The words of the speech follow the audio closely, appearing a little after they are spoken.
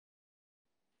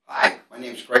My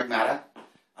name is Greg Matta.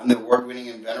 I'm the award-winning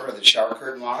inventor of the shower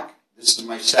curtain lock. This is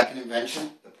my second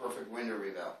invention, the perfect window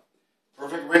reveal.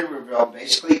 Perfect window reveal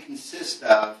basically consists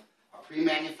of a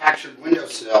pre-manufactured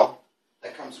windowsill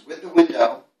that comes with the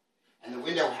window, and the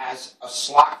window has a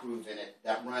slot groove in it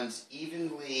that runs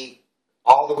evenly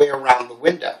all the way around the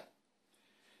window.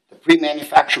 The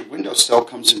pre-manufactured windowsill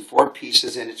comes in 4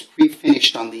 pieces and it's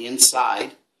pre-finished on the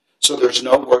inside, so there's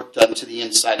no work done to the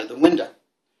inside of the window.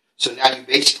 So now you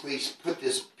basically put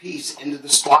this piece into the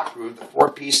slot groove, the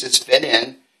 4 pieces fit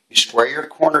in, you square your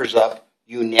corners up,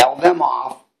 you nail them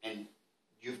off, and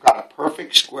you've got a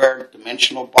perfect square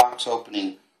dimensional box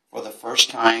opening for the first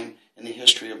time in the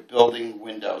history of building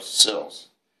window sills.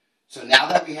 So now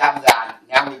that we have that,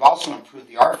 now we've also improved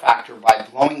the R factor by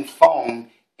blowing foam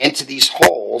into these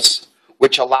holes,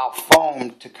 which allow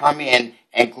foam to come in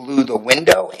and glue the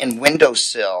window and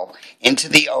windowsill into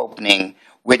the opening,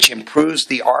 which improves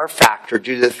the R factor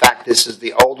due to the fact this is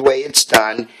the old way it's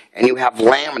done, and you have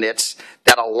laminates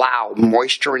that allow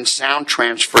moisture and sound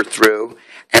transfer through,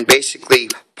 and basically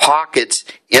pockets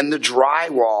in the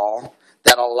drywall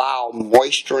that allow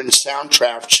moisture and sound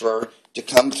transfer to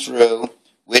come through,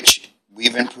 which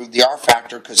we've improved the R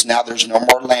factor because now there's no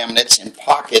more laminates and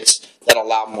pockets that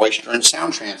allow moisture and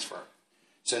sound transfer.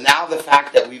 So now the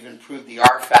fact that we've improved the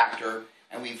R factor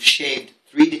and we've shaved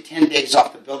 3 to 10 days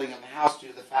off the building of the house due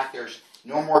to the fact there's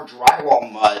no more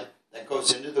drywall mud that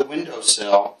goes into the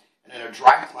windowsill, and in a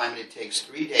dry climate it takes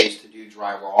 3 days to do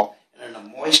drywall, and in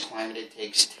a moist climate it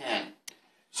takes 10.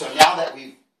 So now that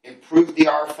we've improved the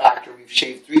R factor, we've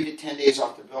shaved 3 to 10 days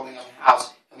off the building of the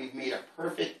house, and we've made a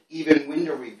perfect even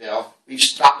window reveal, we've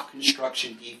stopped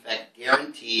construction defect,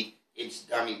 guaranteed, it's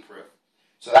dummy proof.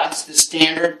 So that's the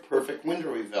standard perfect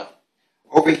window reveal.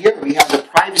 Over here we have the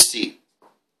privacy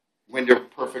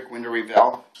perfect window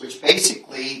reveal, which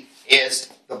basically is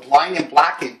the blind and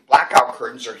blackout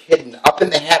curtains are hidden up in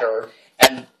the header,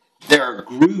 and there are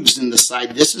grooves in the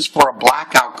side. This is for a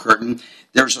blackout curtain.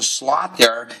 There's a slot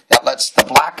there that lets the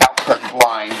blackout curtain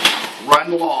blind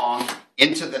run long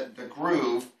into the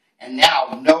groove, and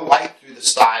now no light through the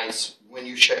sides when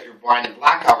you shut your blind and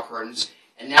blackout curtains,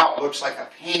 and now it looks like a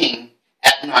painting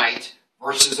at night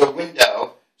versus a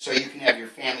window, so you can have your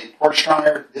family porch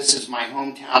counter. This is my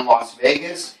hometown, Las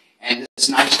Vegas, and this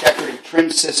nice decorative trim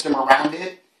system around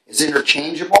it is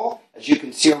interchangeable. As you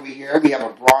can see over here, we have a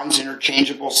bronze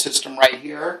interchangeable system right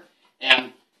here,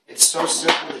 and it's so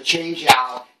simple to change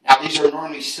out. Now these are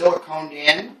normally siliconed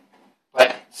in,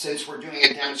 but since we're doing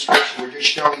a demonstration, we're just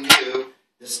showing you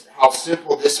how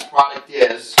simple this product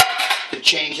is to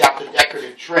change out the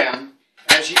decorative trim.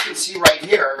 And as you can see right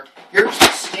here, here's the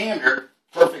standard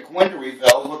perfect window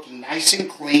reveal, looking nice and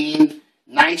clean,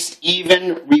 nice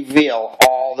even reveal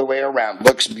all the way around.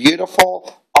 Looks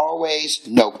beautiful, always,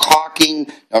 no caulking,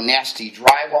 no nasty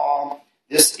drywall.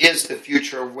 This is the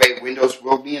future of way windows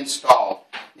will be installed.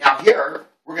 Now here,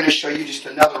 we're going to show you just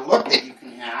another look that you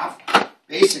can have.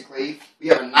 Basically, we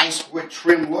have a nice wood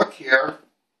trim look here,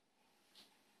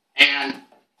 and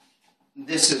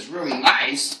this is really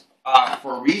nice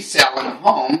for resale in a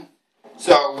home.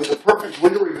 So with the perfect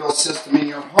window reveal system in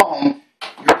your home,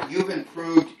 you've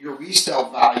improved your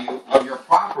resale value of your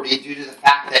property due to the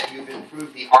fact that you've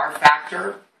improved the R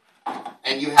factor,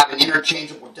 and you have an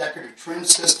interchangeable decorative trim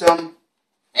system,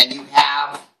 and you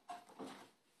have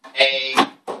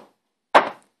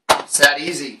it's that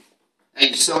easy.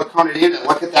 And you silicone it in, and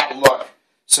look at that look.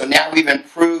 So now we've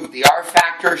improved the R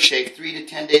factor, shaved 3 to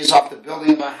 10 days off the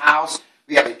building of a house.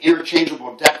 We have an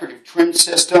interchangeable decorative trim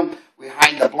system. We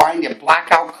hide the blind and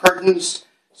blackout curtains.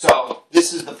 So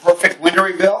this is the perfect window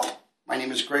reveal. My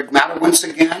name is Greg Matta once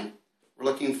again. We're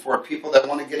looking for people that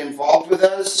want to get involved with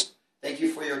us. Thank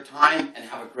you for your time and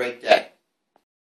have a great day.